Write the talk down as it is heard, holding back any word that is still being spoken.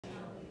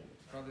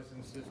brothers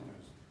and sisters.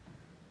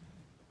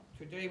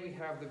 Today we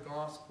have the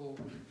Gospel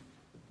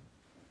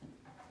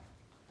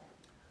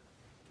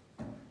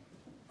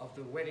of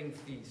the wedding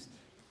feast.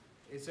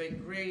 It's a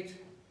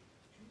great,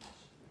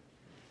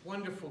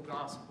 wonderful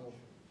Gospel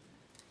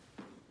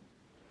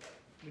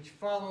which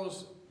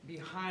follows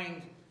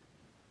behind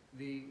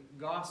the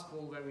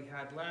Gospel that we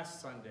had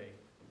last Sunday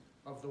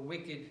of the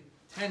wicked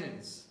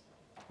tenants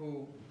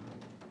who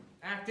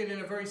acted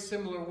in a very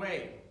similar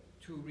way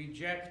to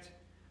reject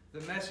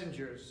the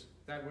messengers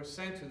that were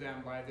sent to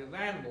them by the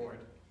landlord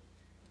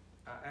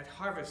at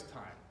harvest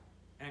time.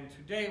 And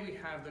today we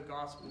have the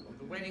Gospel of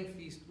the wedding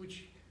feast,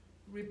 which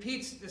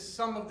repeats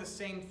some of the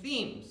same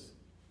themes.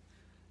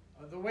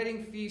 The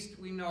wedding feast,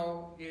 we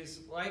know,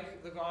 is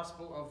like the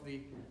Gospel of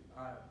the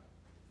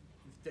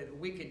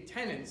wicked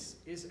tenants,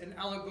 is an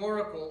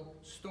allegorical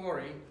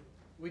story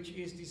which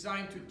is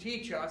designed to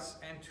teach us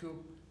and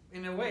to,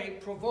 in a way,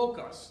 provoke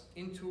us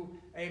into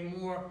a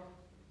more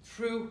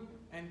true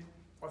and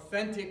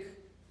authentic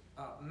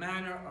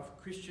manner of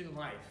Christian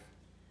life.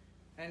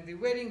 And the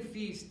wedding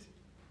feast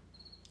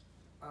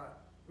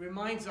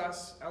reminds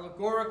us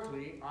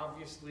allegorically,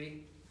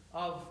 obviously,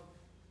 of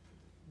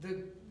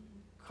the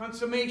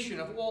consummation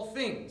of all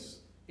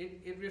things.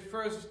 It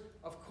refers,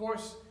 of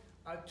course,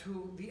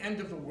 to the end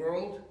of the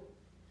world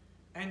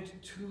and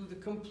to the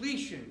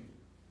completion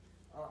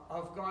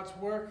of God's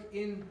work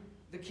in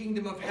the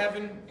kingdom of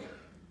heaven,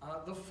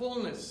 the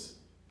fullness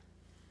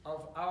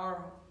of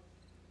our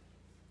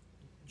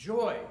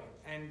joy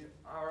and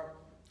our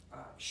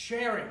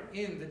sharing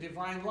in the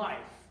divine life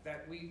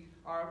that we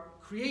are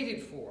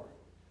created for.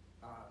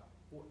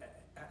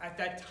 At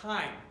that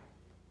time,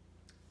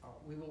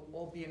 we will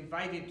all be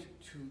invited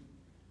to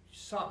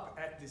sup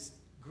at this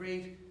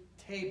great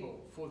table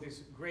for this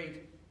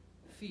great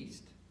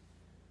feast.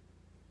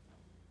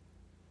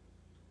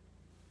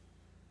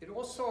 It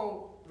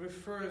also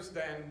refers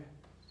then,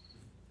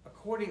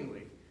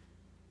 accordingly,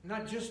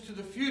 not just to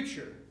the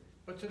future,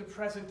 but to the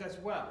present as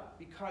well.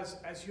 Because,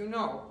 as you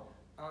know,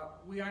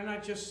 we are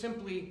not just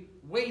simply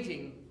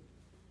waiting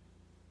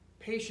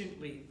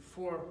patiently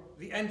for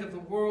the end of the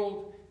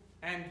world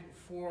and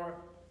for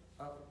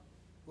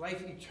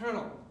life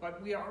eternal,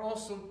 but we are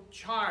also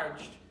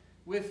charged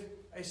with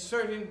a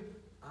certain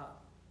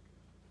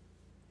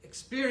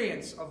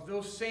experience of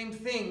those same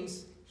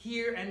things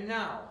here and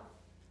now.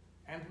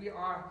 And we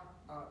are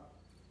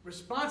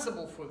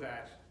responsible for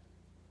that,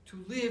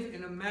 to live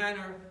in a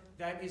manner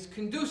that is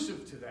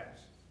conducive to that.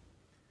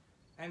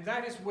 And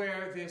that is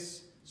where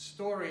this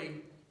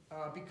story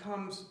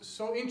becomes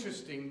so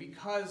interesting,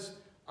 because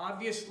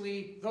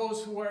obviously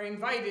those who were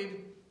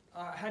invited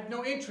had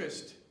no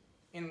interest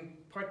in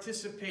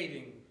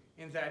participating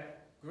in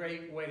that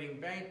great wedding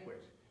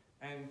banquet.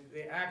 And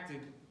they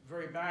acted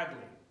very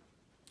badly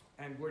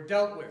and were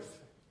dealt with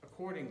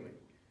accordingly.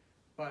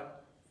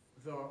 But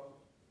the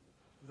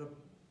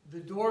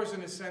doors,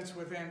 in a sense,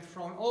 were then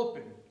thrown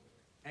open,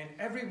 and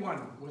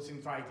everyone was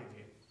invited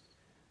in.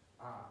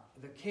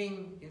 The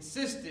king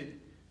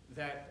insisted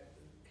that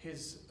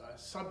his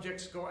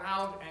subjects go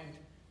out and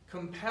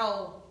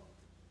compel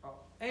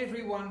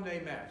everyone they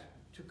met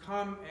to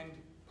come and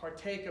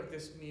partake of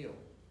this meal.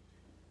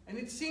 And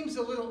it seems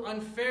a little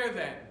unfair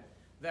then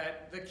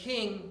that the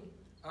king,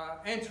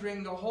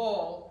 entering the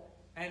hall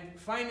and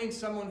finding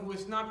someone who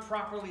is not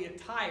properly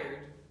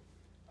attired,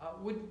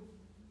 would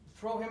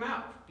throw him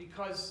out,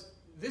 because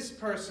this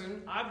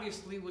person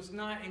obviously was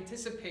not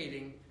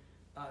anticipating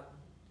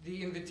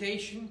the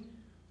invitation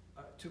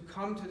to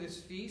come to this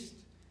feast.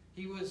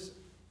 He was,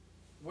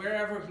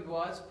 wherever he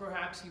was,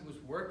 perhaps he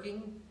was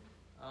working,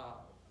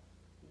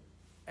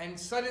 and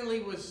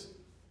suddenly was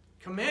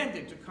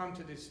commanded to come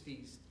to this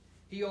feast.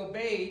 He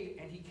obeyed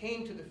and he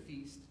came to the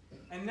feast,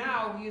 and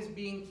now he is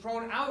being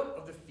thrown out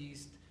of the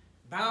feast,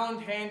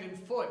 bound hand and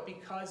foot,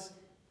 because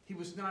he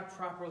was not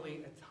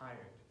properly attired.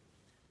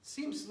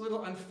 Seems a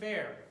little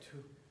unfair,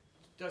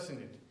 doesn't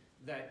it,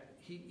 that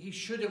he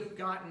should have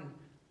gotten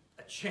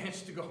a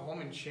chance to go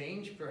home and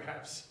change,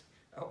 perhaps,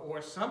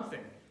 or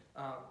something.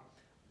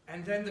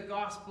 And then the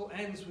gospel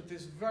ends with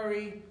this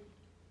very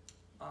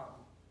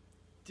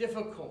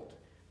difficult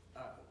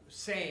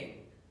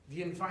saying,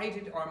 "The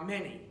invited are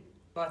many,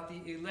 but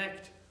the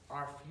elect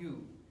are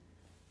few."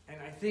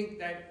 And I think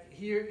that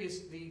here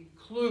is the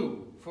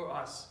clue for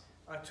us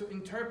to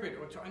interpret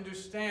or to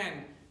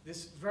understand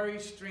this very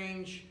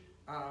strange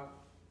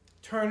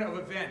turn of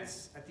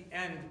events at the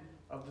end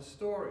of the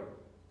story.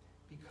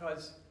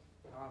 Because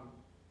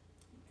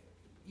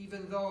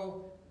even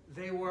though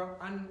they were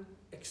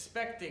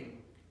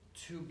unexpecting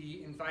to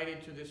be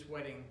invited to this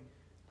wedding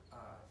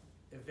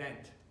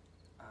event,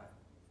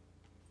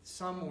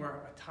 some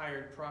were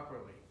attired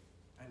properly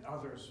and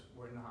others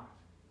were not.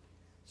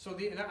 So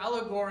the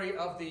allegory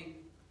of the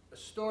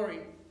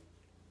story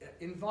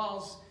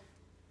involves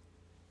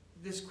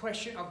this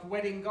question of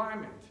wedding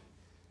garment.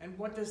 And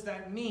what does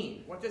that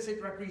mean? What does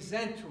it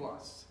represent to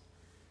us?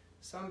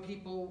 Some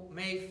people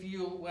may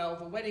feel, well,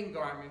 the wedding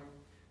garment,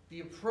 the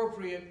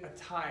appropriate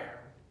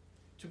attire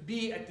to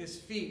be at this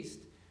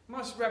feast,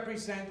 must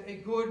represent a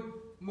good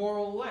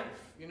moral life.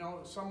 You know,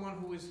 someone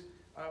who is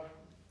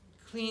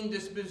clean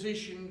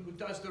disposition, who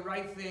does the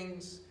right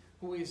things,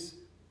 who is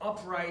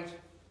upright,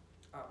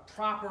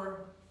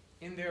 proper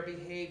in their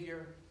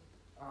behavior,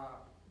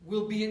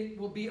 will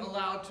be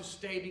allowed to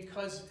stay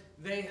because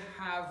they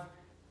have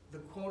the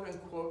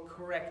quote-unquote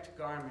correct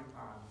garment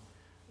on.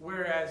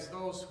 Whereas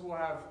those who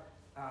have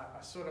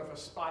a sort of a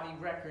spotty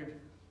record,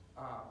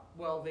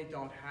 well, they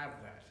don't have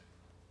that.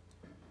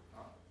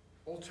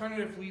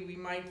 Alternatively, we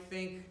might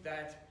think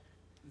that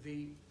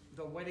the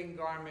wedding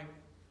garment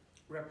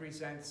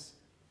represents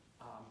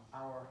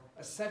our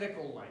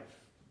ascetical life,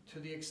 to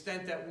the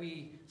extent that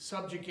we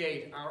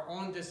subjugate our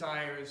own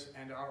desires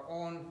and our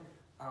own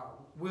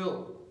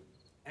will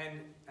and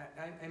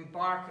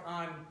embark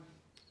on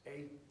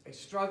a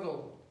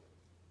struggle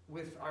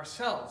with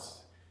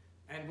ourselves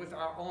and with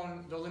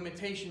the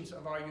limitations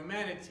of our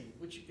humanity,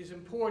 which is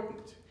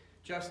important,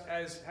 just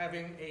as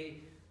having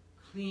a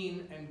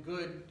clean and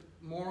good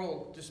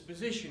moral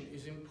disposition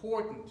is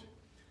important.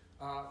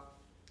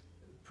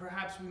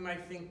 Perhaps we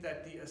might think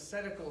that the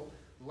ascetical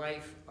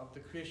life of the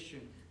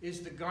Christian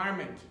is the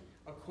garment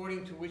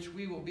according to which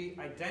we will be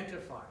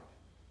identified.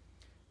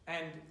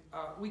 And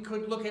we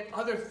could look at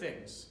other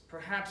things.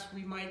 Perhaps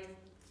we might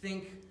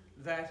think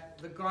that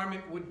the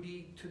garment would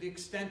be to the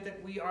extent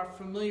that we are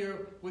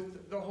familiar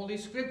with the Holy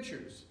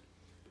Scriptures,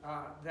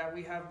 that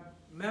we have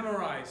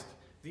memorized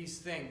these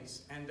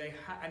things and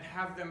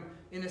have them,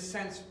 in a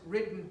sense,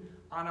 written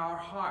on our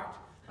heart.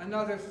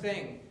 Another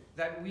thing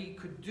that we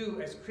could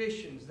do as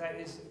Christians that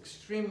is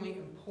extremely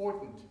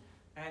important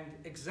and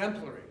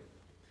exemplary.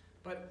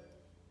 But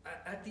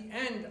at the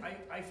end,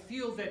 I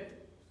feel that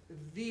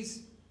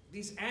these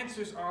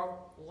answers are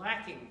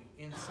lacking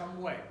in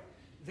some way.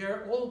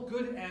 They're all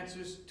good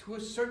answers to a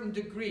certain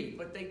degree,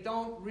 but they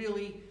don't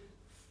really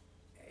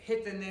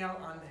hit the nail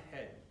on the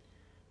head.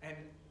 And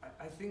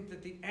I think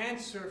that the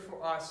answer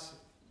for us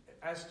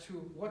as to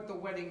what the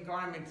wedding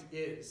garment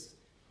is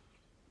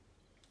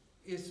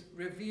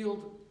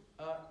revealed,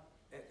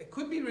 it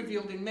could be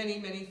revealed in many,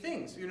 many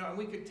things. You know, and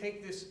we could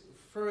take this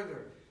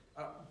further.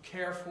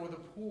 Care for the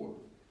poor,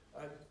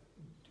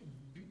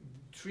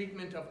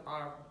 treatment of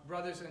our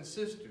brothers and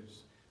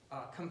sisters,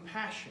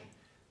 compassion,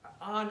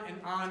 on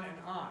and on and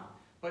on.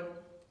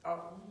 But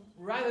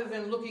rather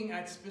than looking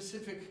at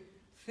specific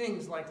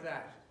things like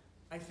that,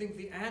 I think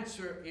the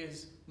answer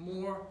is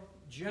more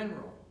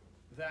general,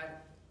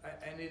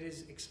 and it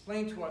is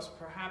explained to us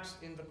perhaps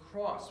in the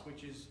cross,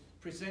 which is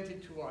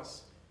presented to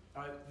us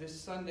this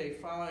Sunday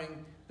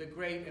following the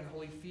great and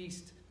holy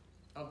feast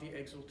of the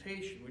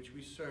Exaltation, which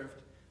we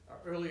served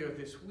earlier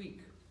this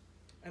week.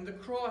 And the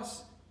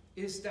cross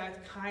is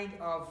that kind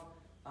of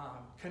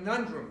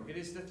conundrum. It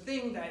is the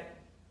thing that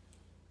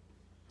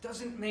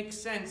doesn't make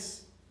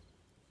sense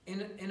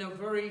in a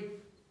very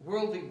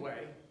worldly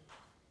way.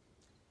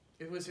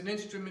 It was an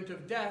instrument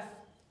of death,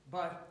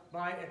 but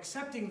by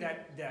accepting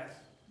that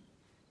death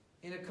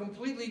in a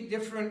completely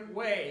different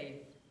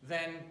way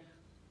than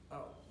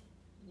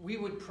we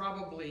would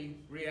probably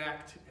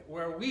react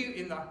were we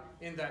in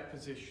that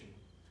position.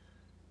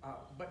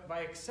 But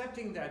by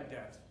accepting that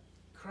death,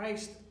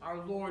 Christ our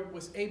Lord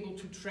was able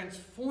to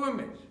transform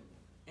it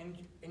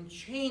and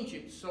change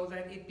it so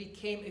that it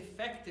became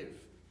effective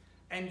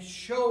and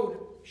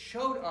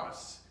showed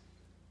us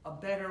a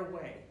better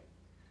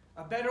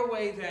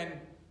way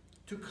than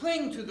to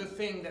cling to the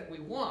thing that we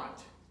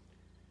want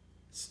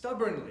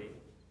stubbornly.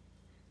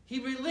 He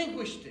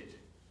relinquished it.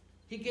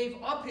 He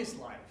gave up his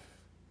life,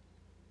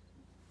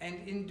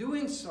 and in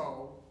doing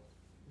so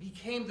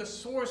became the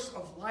source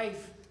of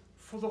life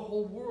for the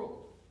whole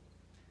world.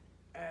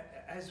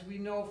 As we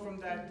know from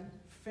that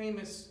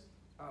famous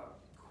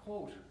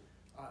quote,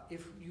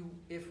 if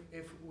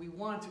we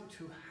want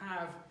to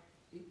have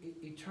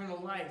eternal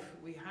life,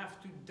 we have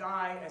to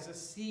die as a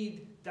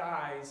seed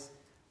dies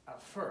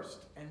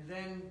first, and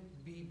then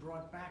be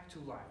brought back to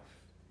life.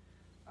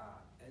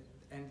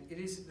 And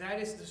that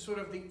is the sort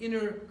of the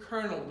inner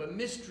kernel, the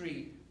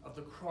mystery of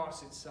the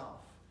cross itself,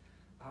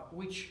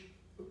 which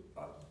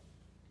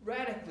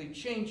radically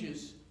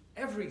changes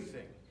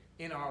everything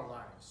in our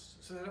lives,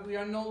 so that we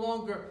are no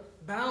longer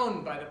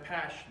bound by the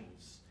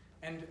passions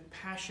and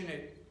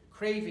passionate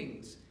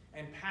cravings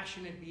and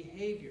passionate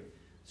behavior,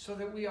 so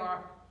that we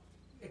are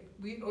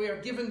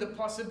given the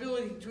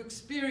possibility to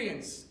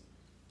experience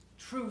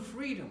true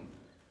freedom,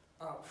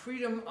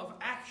 freedom of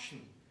action,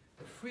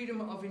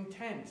 freedom of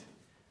intent.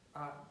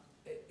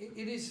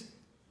 It is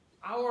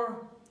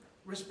our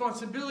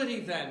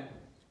responsibility then,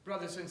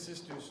 brothers and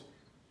sisters,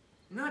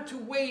 not to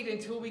wait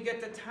until we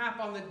get the tap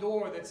on the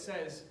door that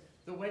says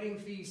the wedding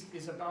feast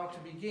is about to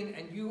begin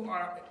and you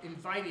are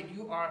invited,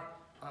 you are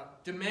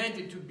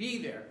demanded to be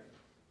there.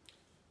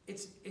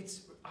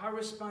 It's our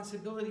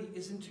responsibility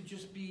isn't to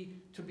just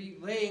be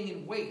laying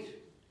in wait,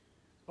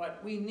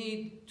 but we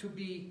need to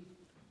be,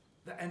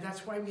 and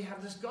that's why we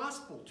have this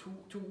gospel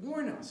to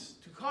warn us,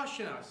 to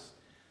caution us,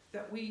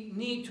 that we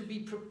need to be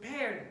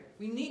prepared,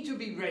 we need to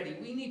be ready,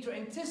 we need to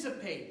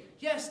anticipate.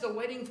 Yes, the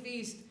wedding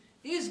feast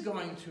is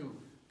going to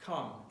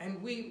come,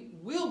 and we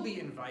will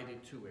be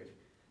invited to it.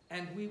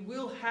 and we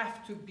will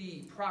have to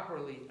be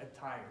properly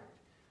attired.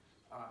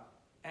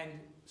 And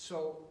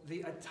so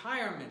the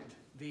attirement,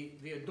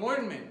 the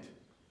adornment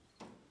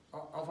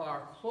of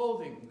our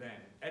clothing then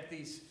at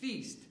these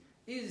feasts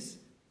is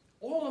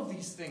all of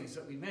these things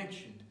that we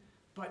mentioned,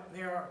 but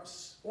they are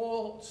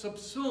all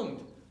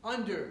subsumed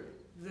under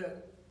the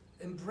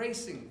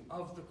embracing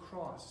of the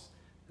cross,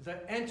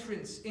 the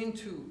entrance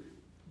into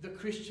the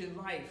Christian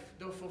life,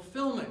 the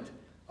fulfillment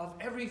of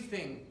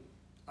everything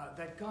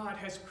that God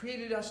has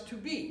created us to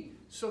be,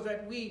 so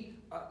that we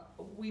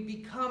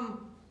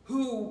become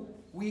who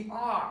we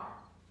are,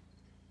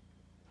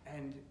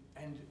 and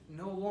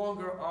no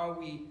longer are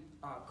we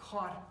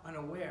caught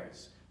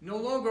unawares. No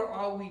longer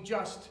are we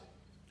just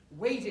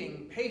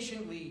waiting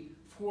patiently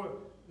for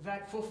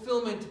that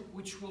fulfillment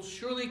which will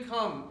surely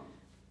come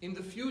in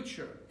the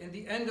future, in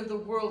the end of the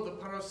world, the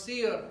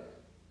parousia,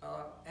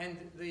 and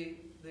the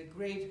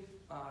great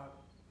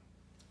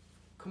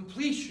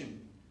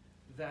completion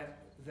that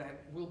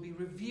will be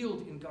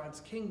revealed in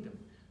God's kingdom.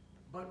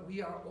 But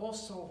we are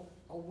also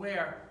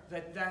aware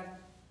that that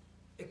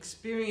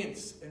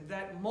experience and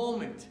that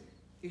moment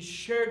is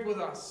shared with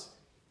us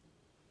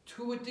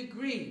to a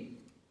degree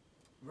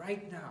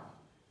right now,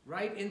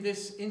 right in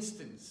this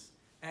instance,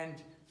 and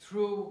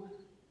through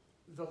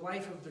the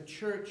life of the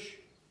church,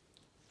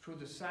 through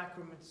the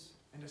sacraments,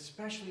 and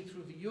especially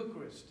through the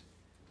Eucharist,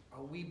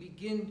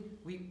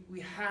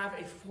 we have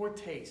a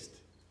foretaste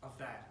of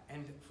that.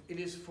 And it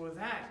is for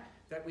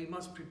that we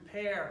must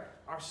prepare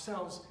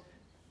ourselves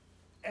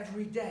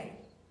every day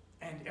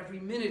and every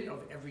minute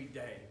of every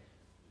day,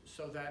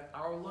 so that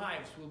our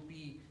lives will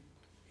be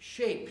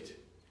shaped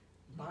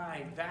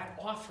by that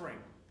offering,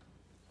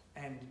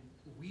 and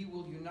we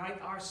will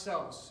unite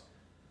ourselves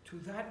to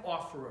that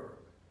offerer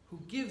who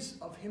gives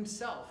of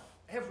himself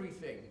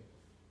everything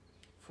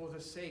for the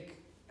sake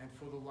and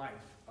for the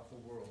life of the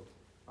world.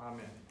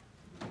 Amen.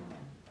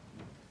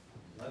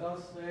 Let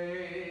us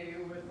say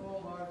with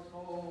all our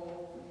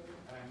soul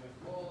and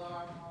with all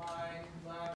our mind,